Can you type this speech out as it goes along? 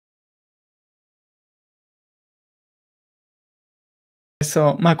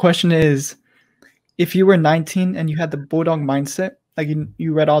So my question is, if you were 19 and you had the Bulldog mindset, like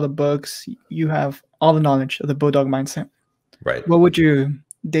you read all the books, you have all the knowledge of the Bulldog mindset, Right. what would your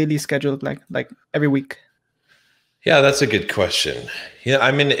daily schedule look like every week? Yeah, that's a good question. Yeah,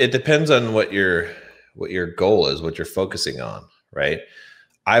 I mean, it depends on what your goal is, what you're focusing on, right?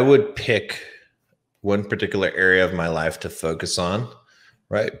 I would pick one particular area of my life to focus on,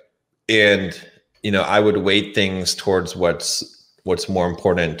 right? And I would weight things towards what's more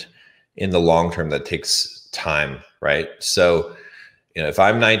important in the long term that takes time, right? So, if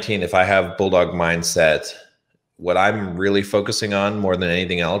I'm 19, if I have Bulldog mindset, what I'm really focusing on more than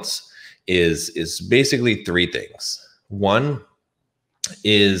anything else is basically three things. One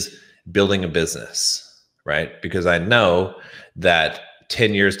is building a business, right? Because I know that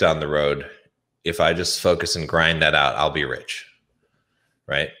 10 years down the road, if I just focus and grind that out, I'll be rich,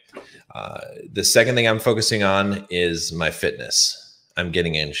 right? The second thing I'm focusing on is my fitness. I'm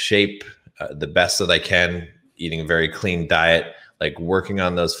getting in shape the best that I can, eating a very clean diet, like working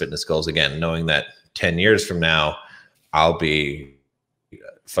on those fitness goals again, knowing that 10 years from now, I'll be a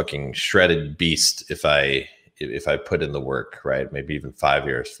fucking shredded beast if I put in the work, right? Maybe even 5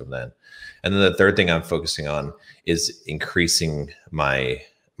 years from then. And then the third thing I'm focusing on is increasing my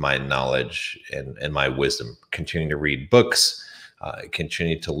knowledge and my wisdom, continuing to read books,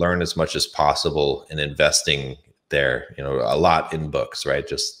 continue to learn as much as possible, and investing there, a lot in books, right?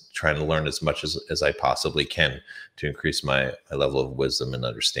 Just trying to learn as much as I possibly can to increase my level of wisdom and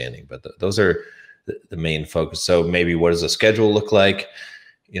understanding. But those are the main focus. So maybe what does a schedule look like?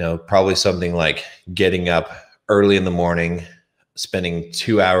 Probably something like getting up early in the morning, spending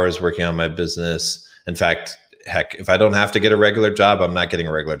 2 hours working on my business. In fact, heck, if I don't have to get a regular job, I'm not getting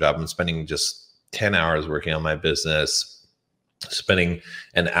a regular job. I'm spending just 10 hours working on my business, spending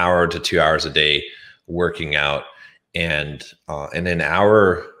an hour to 2 hours a day working out, and an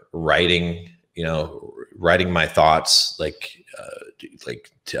hour writing, writing my thoughts,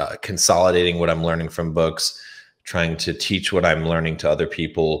 consolidating what I'm learning from books, trying to teach what I'm learning to other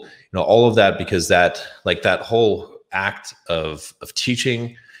people, all of that, because that whole act of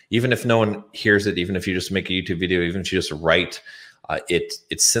teaching, even if no one hears it, even if you just make a YouTube video, even if you just write, it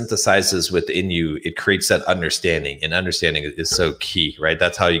synthesizes within you. It creates that understanding, and understanding is so key, right?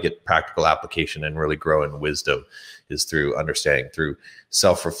 That's how you get practical application and really grow in wisdom, is through understanding, through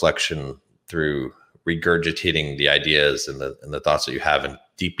self-reflection, through regurgitating the ideas and the thoughts that you have, and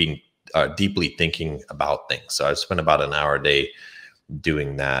deeply thinking about things. So I spend about an hour a day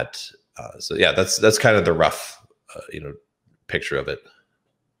doing that. So yeah, that's kind of the rough, picture of it.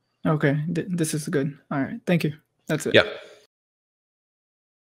 Okay, this is good. All right, thank you. That's it. Yeah.